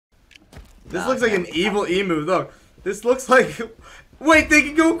This looks like an evil emu. Look, this looks like. Wait, they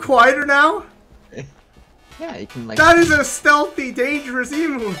can go quieter now? Yeah, you can like. That is a stealthy, dangerous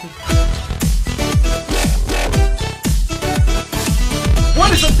emu.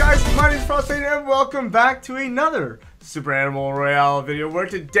 What is up, guys? My name is FROSTY and welcome back to another Super Animal Royale video. Where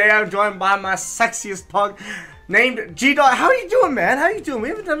today I'm joined by my sexiest pug named G-Dog. How are you doing, man? How you doing? We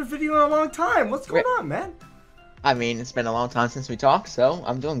haven't done a video in a long time. What's going on, man? I mean, it's been a long time since we talked, so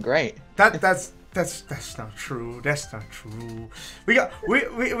I'm doing great. That's not true. That's not true.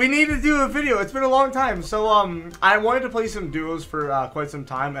 We need to do a video. It's been a long time. So I wanted to play some duos for quite some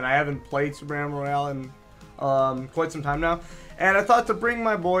time, and I haven't played Super Animal Royale in quite some time now. And I thought to bring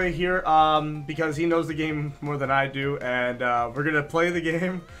my boy here because he knows the game more than I do, and we're gonna play the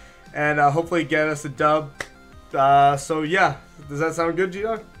game and hopefully get us a dub. So yeah, does that sound good,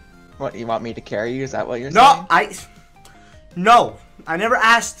 G-Dog? What, you want me to carry you? Is that what you're saying? No, I never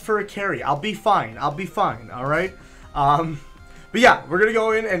asked for a carry. I'll be fine. I'll be fine. All right. But yeah, we're gonna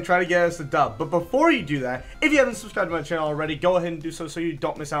go in and try to get us a dub. But before you do that, if you haven't subscribed to my channel already, go ahead and do so you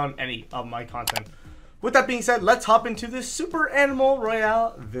don't miss out on any of my content. With that being said, let's hop into this Super Animal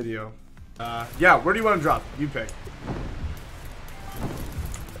Royale video. Yeah, where do you want to drop? You pick.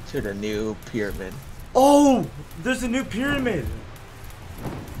 To the new pyramid. Oh, there's a new pyramid.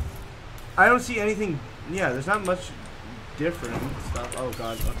 I don't see anything. Yeah, there's not much different stuff. Oh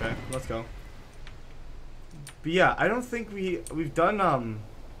god. Okay, let's go. But yeah, I don't think we've done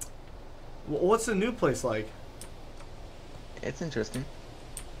what's the new place like? It's interesting.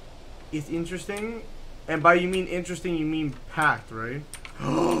 It's interesting, and by you mean interesting, you mean packed, right?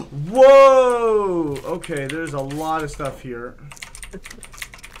 Whoa! Okay, there's a lot of stuff here.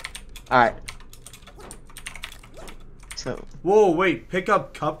 All right. So. Whoa! Wait, pick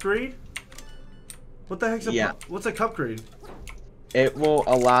up cup grade. What the heck's what's a cup grade? It will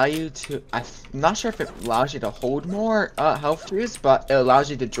allow you to. I'm not sure if it allows you to hold more health trees, but it allows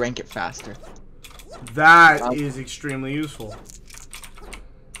you to drink it faster. That is extremely useful.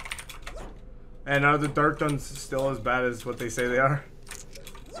 And are the dark duns still as bad as what they say they are?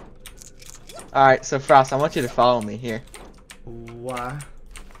 Alright, so Frost, I want you to follow me here. Why?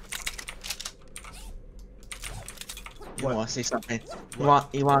 You want to see something? You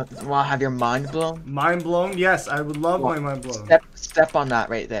want to have your mind blown? Mind blown? Yes, I would love my mind blown. Step on that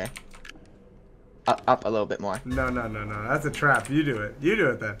right there. Up a little bit more. No. That's a trap. You do it. You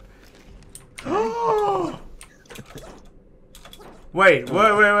do it then. Wait.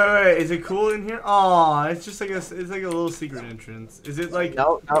 Is it cool in here? Oh, it's just like it's like a little secret entrance. Is it like?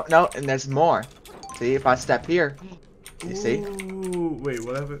 No. And there's more. See, if I step here, you see? Ooh, wait,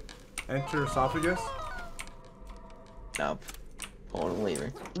 what happened? Enter esophagus? No. Pull the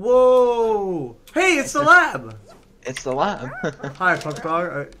lever. Whoa! Hey, it's the lab. It's the lab. Hi, pup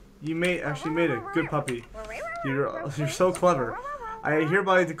dog. You actually made a good puppy. You're so clever. I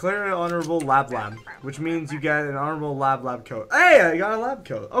hereby declare an honorable lab, which means you get an honorable lab coat. Hey, I got a lab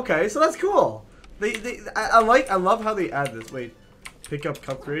coat. Okay, so that's cool. I love how they add this. Wait, pick up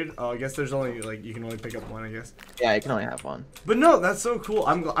cup grade. Oh, I guess there's only you can only pick up one, I guess. Yeah, you can only have one. But no, that's so cool.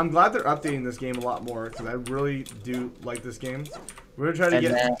 I'm glad they're updating this game a lot more because I really do like this game. We're gonna try to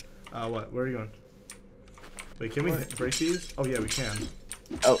get. What? Where are you going? Wait, can we break these? Oh yeah, we can.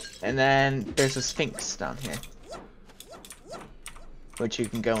 Oh, and then there's a Sphinx down here. Which you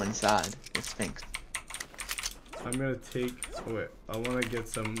can go inside the Sphinx. I'm gonna take. Oh wait, I want to get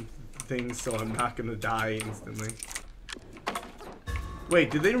some things so I'm not gonna die instantly. Wait,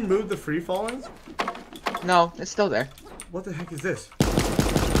 did they remove the free falling? No, it's still there. What the heck is this?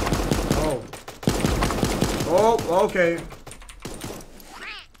 Oh. Oh, okay.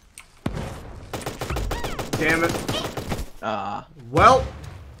 Damn it. Well,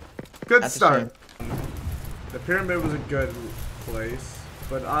 good start. The pyramid was a good place,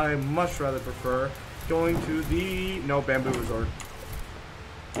 but I much rather prefer going to the bamboo resort.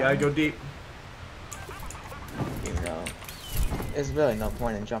 Yeah, I go deep. You know, there's really no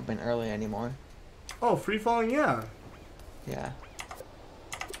point in jumping early anymore. Oh, free falling, yeah. Yeah.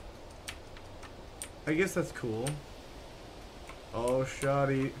 I guess that's cool. Oh,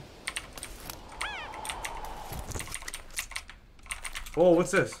 shoddy. Oh,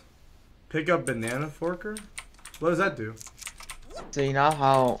 what's this? Pick up banana forker? What does that do? So you know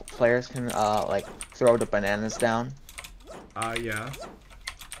how players can throw the bananas down? Yeah.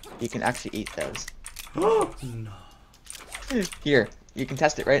 You can actually eat those. Oh no. Here, you can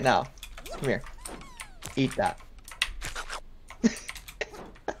test it right now. Come here. Eat that.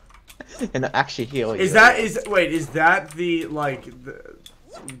 And it'll actually heal you. Is that the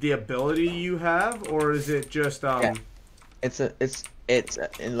the ability you have, or is it just Yeah. It's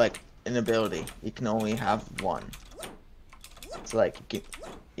an ability. You can only have one. So like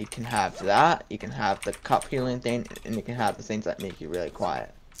you can have that, you can have the cup healing thing, and you can have the things that make you really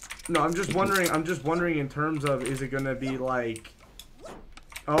quiet. No, I'm just wondering. I'm just wondering in terms of, is it gonna be like?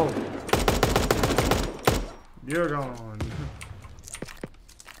 Oh, you're gone.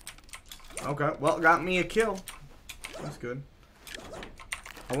 Okay, well, got me a kill. That's good.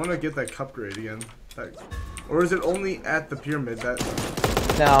 I want to get that cup grade again. Or is it only at the pyramid that?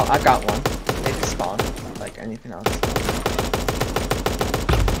 No, I got one. They just spawn like anything else.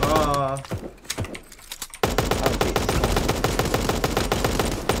 Oh, jeez.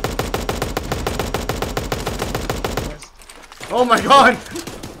 Oh my god!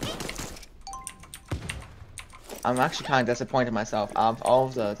 I'm actually kind of disappointed in myself. Out of all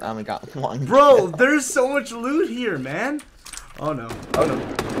of those, I only got one. Bro, there's so much loot here, man. Oh no. Oh no.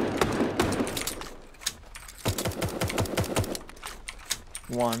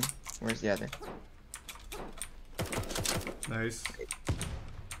 One. Where's the other? Nice.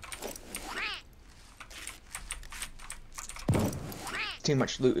 Too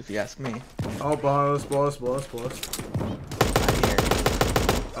much loot, if you ask me. Oh, blows. I'm here.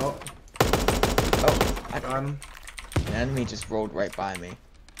 Oh. Oh, I Got him. The enemy just rolled right by me.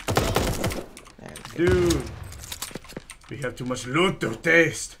 Dude, we have too much loot to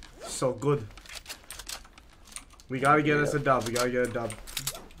taste. So good. We gotta get us a dub. We gotta get a dub.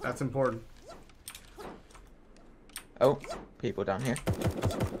 That's important. Oh, people down here.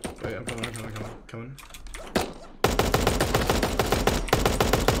 Wait, I'm coming.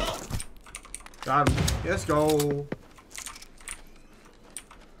 Got him. Let's go.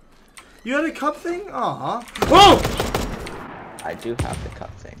 You had a cup thing? Aw. Oh! I do have the cup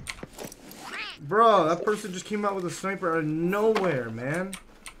thing. Bro, that person just came out with a sniper out of nowhere, man.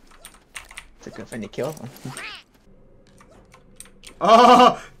 It's a good thing to kill them.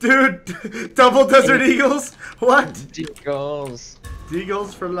 Oh, dude, double desert eagles? What? Eagles.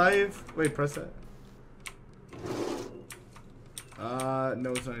 Eagles for life. Wait, press that.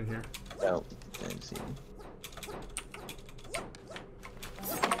 No, it's not in here. No, didn't see him.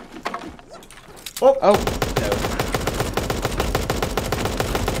 Oh! Oh, no.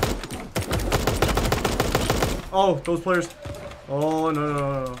 Oh, those players. Oh,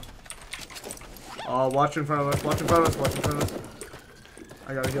 no. Oh, watch in front of us, watch in front of us.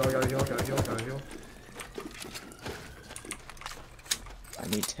 I gotta heal. I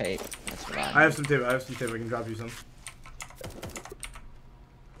need tape. That's what I have some tape, I can drop you some.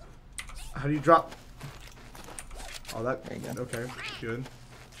 How do you drop? Oh, that, there you go. okay, good.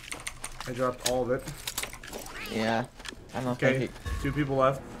 I dropped all of it. Yeah. I don't Okay, think 2 people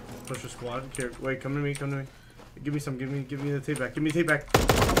left. Push the squad. Here, wait, come to me. Give me some, give me the tape back. Give me tape back.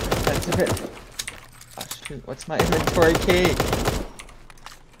 that's it. Oh shoot, what's my inventory key?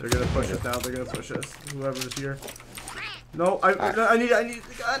 They're gonna push us now. They're gonna push us. Whoever's here. No, I need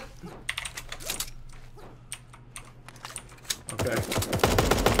the gun. Okay.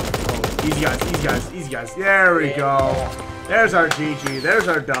 Oh, easy guys. There we go. There's our GG. There's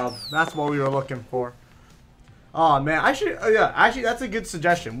our dub. That's what we were looking for. Oh man, yeah, actually that's a good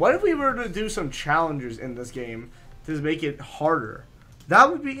suggestion. What if we were to do some challenges in this game to make it harder?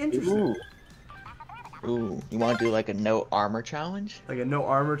 That would be interesting. Ooh, you want to do like a no armor challenge? Like a no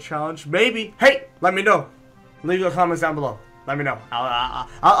armor challenge? Maybe. Hey, let me know. Leave your comments down below. Let me know.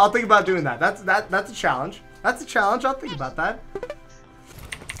 I'll think about doing that. That's a challenge. That's a challenge. I'll think about that.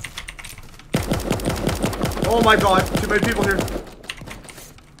 Oh my god, too many people here.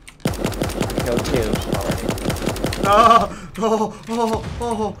 Go 2 already. Oh.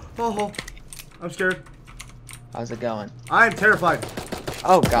 I'm scared. How's it going? I'm terrified.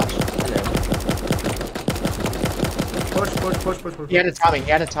 Oh gosh. Hello. Push. He had a Tommy. I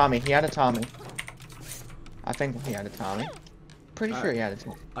think he had a Tommy. Pretty sure he had a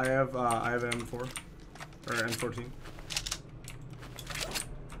Tommy. I have an M4 or M14.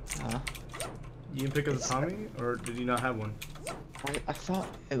 You can pick up the Tommy, or did you not have one? I thought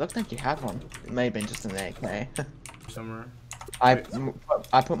it looked like you had one. It may have been just an AK. Somewhere. I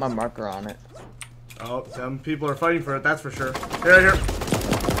put my marker on it. Oh, some people are fighting for it. That's for sure. Here.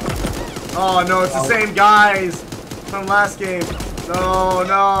 Oh no, it's the same guys from last game.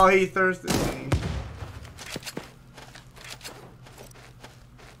 No, he thirsted me.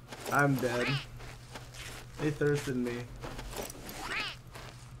 I'm dead. They thirsted me.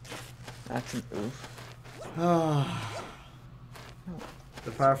 That's an oof.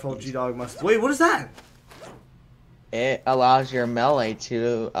 The powerful G-Dog must... Wait, what is that? It allows your melee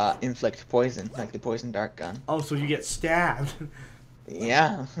to inflict poison, like the poison dart gun. Oh, so you get stabbed.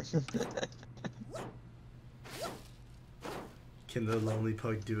 Yeah. Can the lonely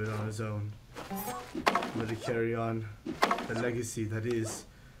pug do it on his own? Will he carry on the legacy that is?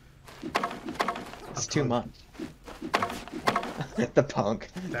 It's too much. The punk.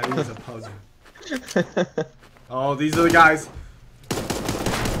 That is a pug. Oh, these are the guys.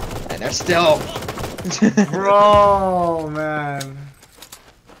 And they're still. Bro, man.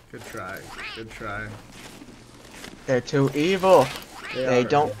 Good try. Good try. They're too evil. They are.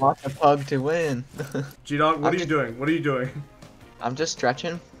 don't want the pug to win. G-Dog, what are you doing? What are you doing? I'm just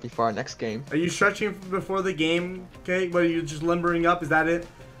stretching before our next game. Are you stretching before the game? Okay, what are you just limbering up? Is that it?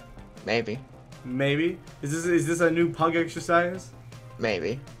 Maybe. Maybe. Is this a new pug exercise?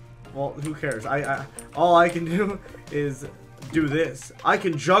 Maybe. Well, who cares? All I can do is do this. I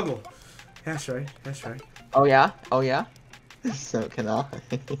can juggle. That's right. That's right. Oh yeah? Oh yeah? So can I.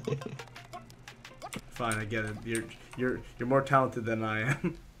 Fine, I get it. You're more talented than I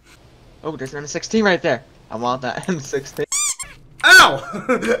am. Oh, there's an M16 right there. I want that M16. Ow!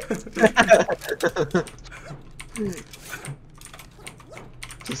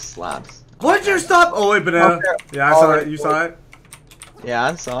 Just slaps. Why'd you stop? Oh wait, banana. Okay. Yeah, I saw it. You saw it. Yeah,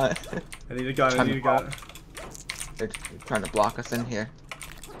 I saw it. I need a gun. I need a gun. They're trying to block us in here.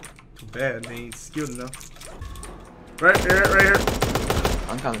 Too bad. They ain't skilled enough. Right here. Right here.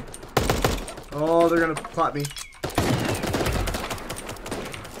 I'm coming. Oh, they're gonna plot me.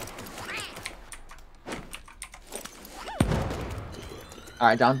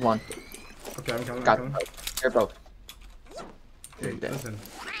 Alright, down one. Okay, I'm coming. Got I'm coming. both. They're both. Hey,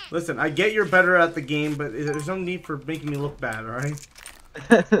 listen. I get you're better at the game, but there's no need for making me look bad, alright?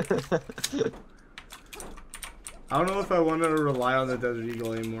 I don't know if I want to rely on the Desert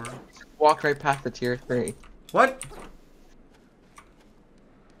Eagle anymore. Walk right past the tier 3. What?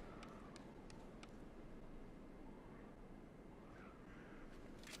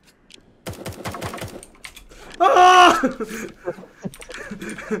 Ah!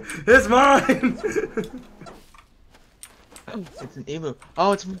 It's mine! It's an emu.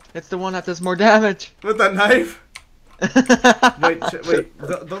 Oh, it's the one that does more damage. With that knife? Wait,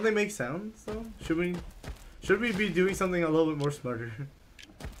 don't they make sounds though? Should we be doing something a little bit more smarter?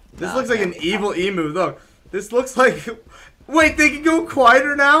 This Nah, looks like an evil emu. Look, this looks like. Wait, they can go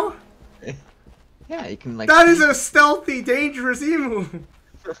quieter now? Yeah, you can like. That is a stealthy, dangerous emu.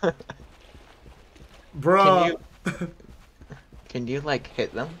 Bro. Can you like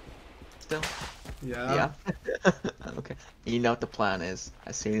hit them? Still? Yeah. Yeah. Okay. You know what the plan is.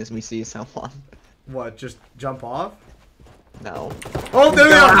 As soon as we see someone. What? Just jump off? No. Oh, there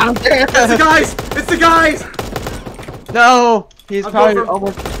they are! It's the guys! It's the guys! No! He's I'm probably going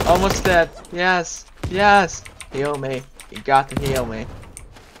almost dead. Yes. Yes. Heal me. You got to heal me.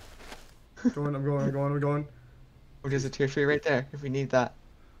 I'm going. Oh, there's a tier 3 right there. If we need that.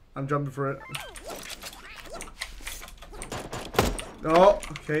 I'm jumping for it. Oh,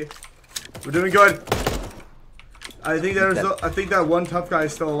 okay. We're doing good. I think that one tough guy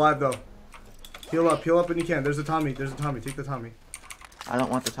is still alive though. Heal up when you can. There's a Tommy. Take the Tommy. I don't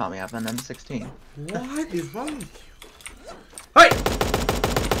want the Tommy. I have an M16. What is wrong with you? Hey!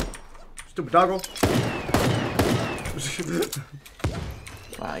 Stupid doggo.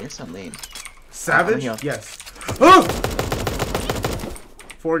 Wow, you're so mean. Savage? Wow, yes. Oh!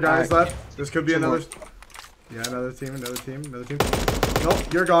 4 guys Right. left. This could be another. Yeah, another team.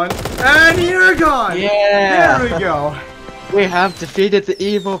 Nope, you're gone. And you're gone! Yeah! There we go. We have defeated the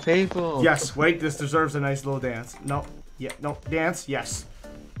evil people. Yes, wait, this deserves a nice little dance. No, yeah, no, dance, yes.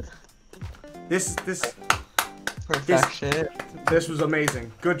 This Perfection. This was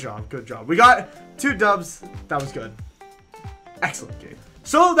amazing. Good job. We got 2 dubs. That was good. Excellent game.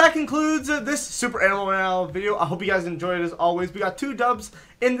 So that concludes this Super Animal Royale video. I hope you guys enjoyed it as always. We got 2 dubs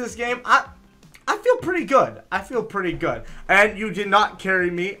in this game. I feel pretty good. And you did not carry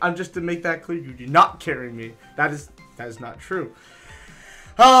me. I'm just to make that clear, you did not carry me. That is not true.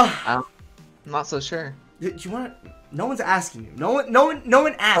 I'm not so sure. Do you want? No one's asking you. No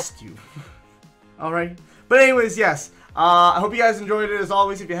one asked you. All right. But anyways, yes. I hope you guys enjoyed it as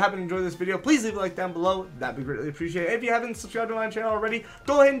always. If you haven't enjoyed this video, please leave a like down below. That'd be greatly appreciated. If you haven't subscribed to my channel already,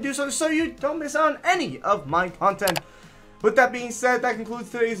 go ahead and do so you don't miss out on any of my content. With that being said, that concludes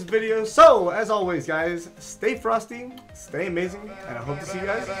today's video. So, as always, guys, stay frosty, stay amazing, and I hope to see you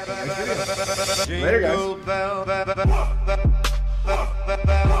guys in the next video. Later,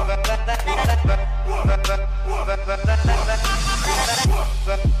 guys.